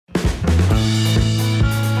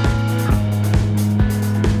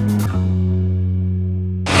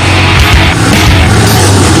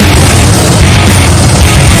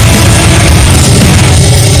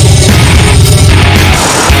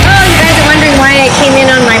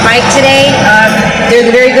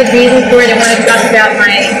reason for it. I want to talk about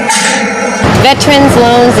my veterans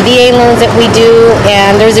loans, the VA loans that we do,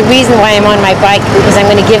 and there's a reason why I'm on my bike, because I'm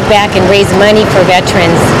going to give back and raise money for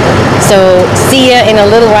veterans. So see ya in a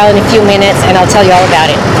little while, in a few minutes, and I'll tell you all about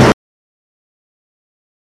it.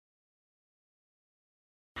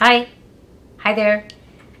 Hi there.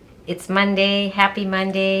 It's Monday. Happy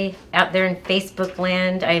Monday out there in Facebook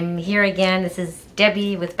land. I'm here again. This is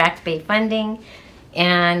Debbie with Back Bay Funding,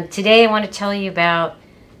 and today I want to tell you about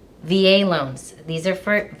VA loans. These are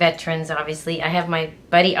for veterans, obviously. I have my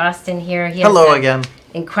buddy Austin here. He has Hello again.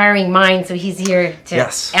 Inquiring mind, so he's here to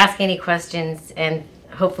Yes. ask any questions, and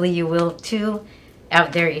hopefully you will too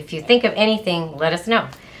out there. If you think of anything, let us know,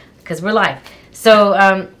 because we're live.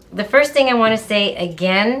 So the first thing I want to say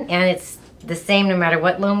again, and it's the same no matter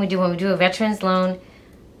what loan we do. When we do a veterans loan,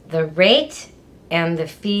 the rate and the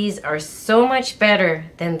fees are so much better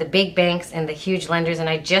than the big banks and the huge lenders. And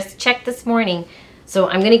I just checked this morning. So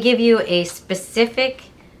I'm going to give you a specific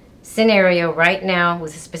scenario right now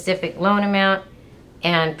with a specific loan amount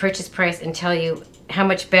and purchase price and tell you how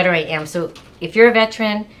much better I am. So if you're a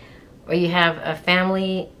veteran or you have a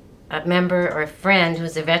family member or a friend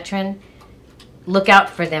who's a veteran, look out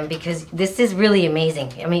for them, because this is really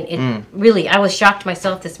amazing. I mean, really, I was shocked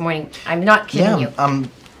myself this morning. I'm not kidding you. I'm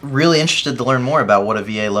really interested to learn more about what a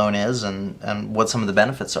VA loan is and what some of the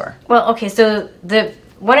benefits are. Well, okay, so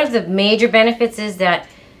one of the major benefits is that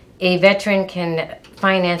a veteran can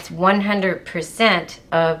finance 100%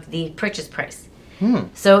 of the purchase price.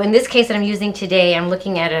 So in this case that I'm using today, I'm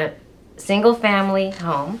looking at a single family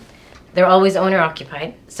home. They're always owner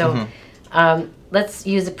occupied. So let's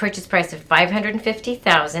use a purchase price of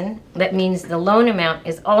 $550,000. That means the loan amount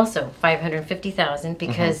is also $550,000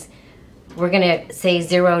 because we're going to say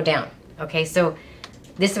zero down. Okay, so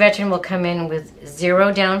this veteran will come in with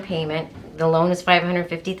zero down payment. The loan is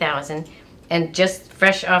 $550,000, and just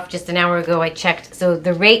fresh off just an hour ago I checked. So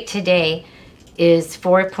the rate today is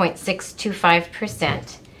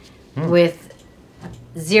 4.625% with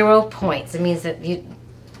 0 points. It means that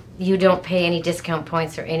you don't pay any discount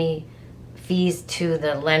points or any fees to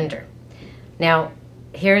the lender. Now,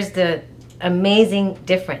 here's the amazing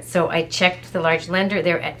difference. So I checked the large lender.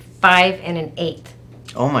 They're at 5 1/8.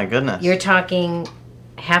 Oh my goodness. You're talking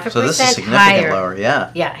 0.5% So this is significantly higher. lower,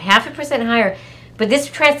 yeah. Yeah, 0.5% higher. But this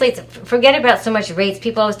translates, forget about so much rates.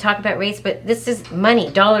 People always talk about rates, but this is money,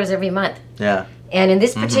 dollars every month. Yeah. And in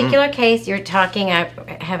this particular case, you're talking, I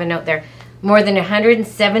have a note there, more than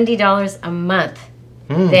 $170 a month.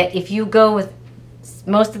 That if you go with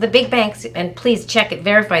most of the big banks, and please check it,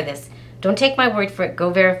 verify this. Don't take my word for it, go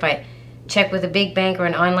verify it. Check with a big bank or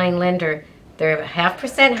an online lender. They're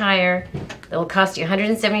 0.5% higher. It'll cost you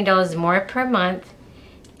 $170 more per month.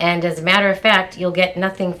 And as a matter of fact, you'll get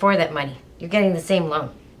nothing for that money. You're getting the same loan.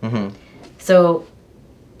 So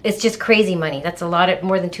it's just crazy money. That's a lot,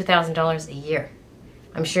 more than $2,000 a year.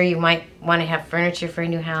 I'm sure you might want to have furniture for a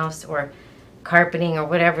new house or carpeting or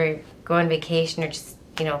whatever, go on vacation or just,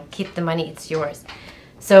 keep the money, it's yours.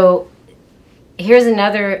 So here's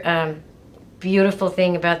another beautiful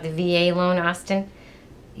thing about the VA loan, Austin.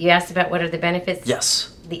 You asked about what are the benefits?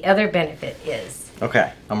 Yes. The other benefit is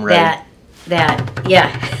Okay, I'm ready.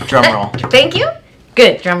 Yeah. Drum roll. Thank you.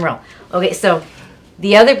 Good, drum roll. Okay, so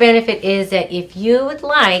the other benefit is that if you would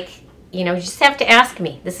like, you just have to ask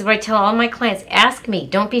me. This is what I tell all my clients. Ask me.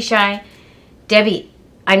 Don't be shy. Debbie,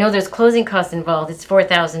 I know there's closing costs involved. It's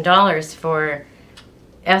 $4,000 for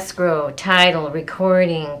escrow, title,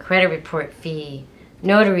 recording, credit report fee,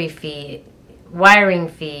 notary fee, wiring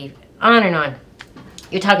fee, on and on.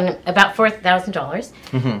 You're talking about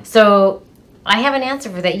 $4,000. So I have an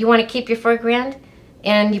answer for that. You want to keep your $4,000,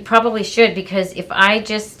 and you probably should, because if I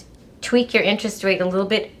just tweak your interest rate a little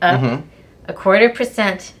bit up,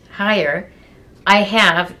 0.25% higher, I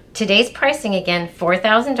have today's pricing again,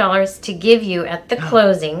 $4,000 to give you at the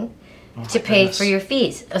closing to pay for your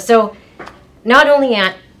fees. So not only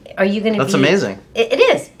are you going to That's amazing. It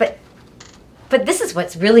is, but this is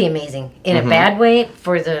what's really amazing in a bad way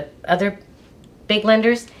for the other big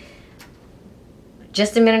lenders.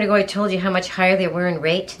 Just a minute ago, I told you how much higher they were in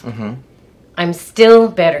rate. I'm still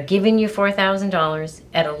better, giving you $4,000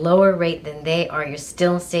 at a lower rate than they are. You're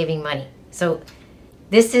still saving money. So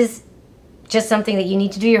this is just something that you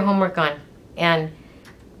need to do your homework on. And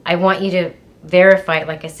I want you to verify it,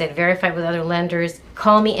 like I said, verify it with other lenders.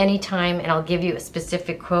 Call me anytime, and I'll give you a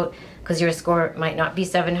specific quote, because your score might not be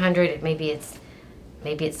 700. Maybe it's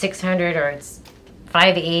 600, or it's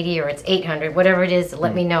 580, or it's 800. Whatever it is,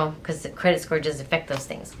 let me know, because the credit score does affect those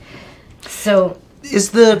things. So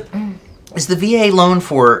Is the VA loan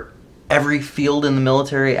for every field in the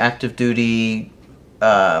military, active duty,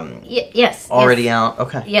 Yes. already yes. out?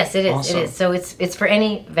 Okay. Yes, it is. Awesome. It is. So it's for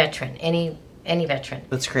any veteran, any veteran.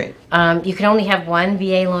 That's great. You can only have one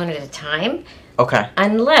VA loan at a time, Okay.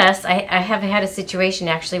 unless I have had a situation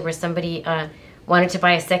actually where somebody wanted to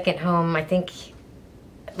buy a second home. I think,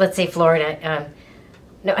 let's say Florida.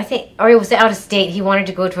 No, I think, or it was out of state. He wanted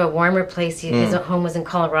to go to a warmer place. His home was in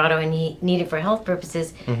Colorado, and he needed for health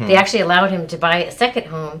purposes. They actually allowed him to buy a second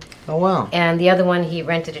home, Oh, wow. and the other one he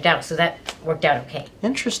rented it out. So that worked out okay.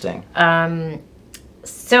 Interesting.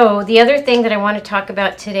 So the other thing that I want to talk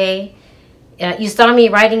about today, you saw me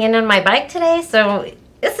riding in on my bike today, so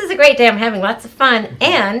this is a great day. I'm having lots of fun,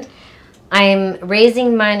 and I'm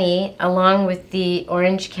raising money along with the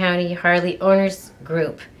Orange County Harley Owners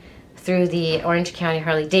Group through the Orange County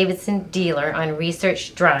Harley-Davidson dealer on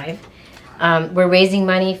Research Drive. We're raising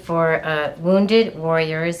money for wounded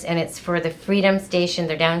warriors, and it's for the Freedom Station.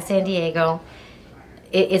 They're down in San Diego.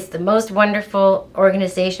 It's the most wonderful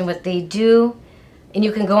organization. What they do, and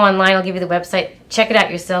you can go online, I'll give you the website, check it out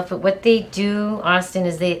yourself, but what they do, Austin,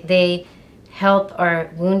 is they help our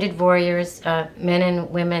wounded warriors, men and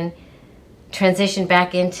women, transition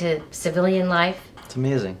back into civilian life. It's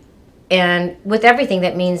amazing. And with everything,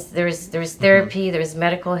 that means there's therapy, there's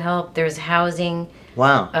medical help, there's housing,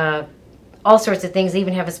 Wow. all sorts of things. They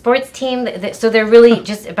even have a sports team. So they're really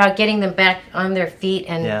just about getting them back on their feet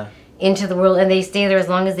and Yeah. into the world. And they stay there as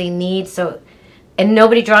long as they need. And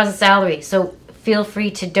nobody draws a salary. So feel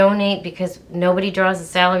free to donate, because nobody draws a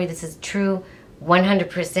salary. This is true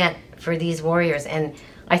 100% for these warriors. And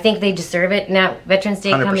I think they deserve it. Now, Veterans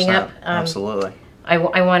Day 100%. coming up. Absolutely. I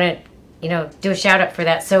want to, do a shout out for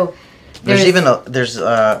that. So There's even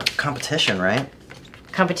a competition, right?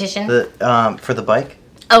 competition. For the bike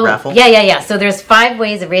Oh, raffle. yeah. So there's 5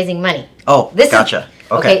 ways of raising money. Oh, This gotcha.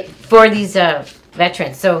 is okay for these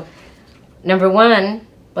veterans. So, number 1,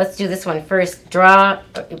 let's do this one first.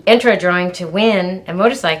 Enter a drawing to win a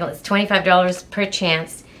motorcycle. It's $25 per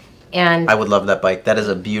chance, and I would love that bike. That is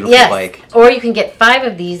a beautiful yes, bike. or you can get 5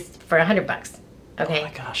 of these for $100. Okay, Oh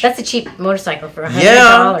my gosh. that's a cheap motorcycle for $100.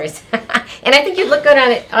 Yeah. And I think you'd look good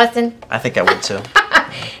on it, Austin. I think I would too.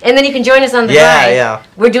 And then you can join us on the Yeah, ride. yeah.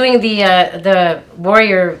 We're doing the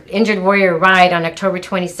injured warrior ride on October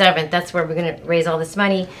 27th. That's where we're going to raise all this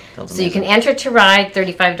money. That's So you can amazing. enter to ride,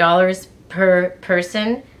 $35 per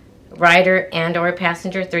person, rider and or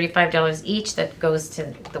passenger, $35 each. That goes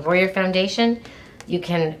to the Warrior Foundation. You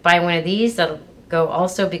can buy one of these. That'll go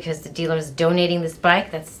also because the dealer is donating this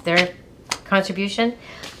bike. That's their contribution.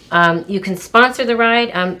 You can sponsor the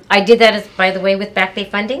ride. I did that, by the way, with Back Bay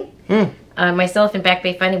Funding. Myself and Back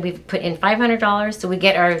Bay Funding, we've put in $500, so we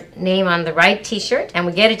get our name on the ride T-shirt, and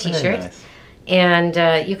we get a T-shirt. nice. And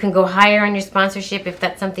you can go higher on your sponsorship if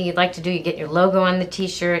that's something you'd like to do. You get your logo on the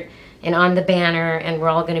T-shirt and on the banner, and we're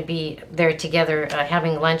all going to be there together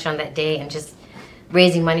having lunch on that day and just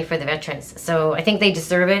raising money for the veterans. So I think they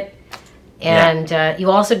deserve it. And you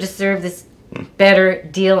also deserve this better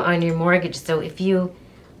deal on your mortgage. So if you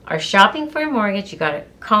are shopping for a mortgage, you got to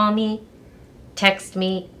call me, text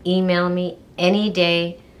me, email me any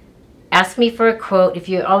day. Ask me for a quote. If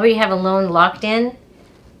you already have a loan locked in,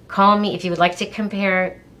 call me. If you would like to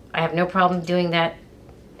compare, I have no problem doing that.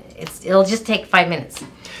 It'll just take 5 minutes.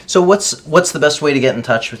 So what's the best way to get in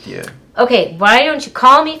touch with you? Okay, why don't you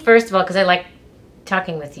call me first of all, because I like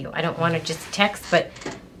talking with you. I don't want to just text, but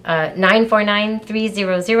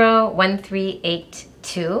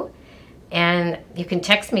 949-300-1382. And you can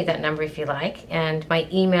text me that number if you like. And my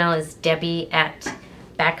email is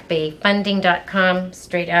debbie@backbayfunding.com,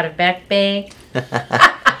 straight out of Back Bay.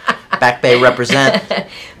 Back Bay represent.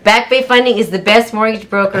 Back Bay Funding is the best mortgage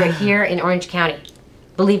broker here in Orange County.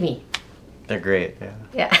 Believe me. They're great. Yeah.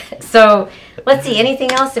 Yeah. So let's see.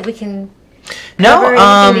 Anything else that we can No. cover?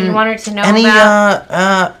 Anything that you wanted to know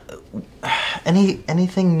about?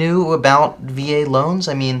 Anything new about VA loans?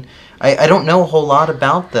 I mean, I don't know a whole lot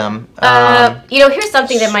about them. Here's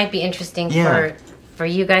something that might be interesting Yeah. for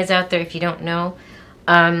you guys out there if you don't know.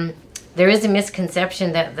 There is a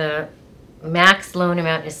misconception that the max loan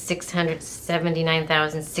amount is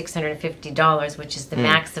 $679,650, which is the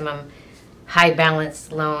maximum high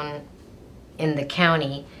balance loan in the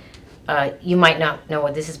county. You might not know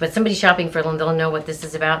what this is, but somebody shopping for a loan, they'll know what this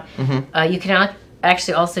is about. You can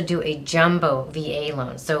actually also do a jumbo VA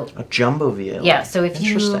loan. So A jumbo VA loan. yeah, so if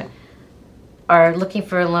you Interesting. are looking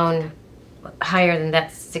for a loan higher than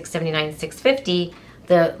that $679,650,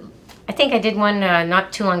 I think I did one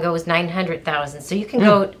not too long ago, was $900,000. So you can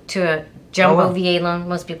go to a jumbo wow. VA loan.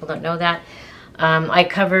 Most people don't know that. I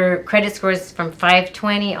cover credit scores from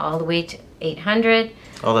 520 all the way to 800.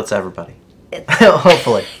 Oh, that's everybody.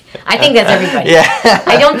 Hopefully. I think that's everybody. Yeah.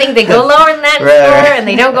 I don't think they go lower than that Right, score, right. and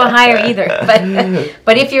they don't go higher either.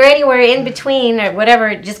 But if you're anywhere in between or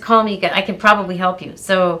whatever, just call me. I can probably help you.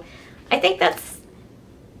 So I think that's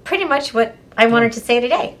pretty much what I wanted to say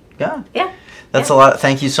today. Yeah. Yeah. That's Yeah. a lot.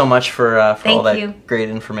 Thank you so much for all Thank that you. great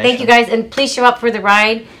information. Thank you guys, and please show up for the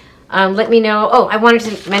ride. Let me know. Oh, I wanted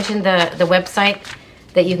to mention the website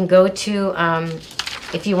that you can go to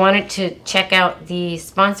if you wanted to check out the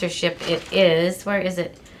sponsorship. It is, where is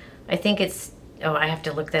it? I think it's, oh, I have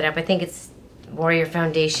to look that up. I think it's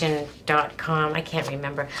warriorfoundation.com. I can't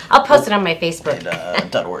remember. I'll post it on my Facebook.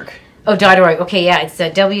 And, .org. Oh, .org. Okay, yeah, it's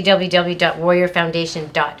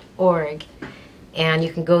www.warriorfoundation.org. And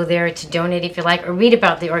you can go there to donate if you like, or read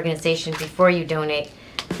about the organization before you donate.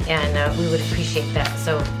 And we would appreciate that.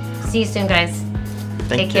 So see you soon, guys.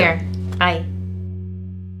 Thank Take you. care. Bye.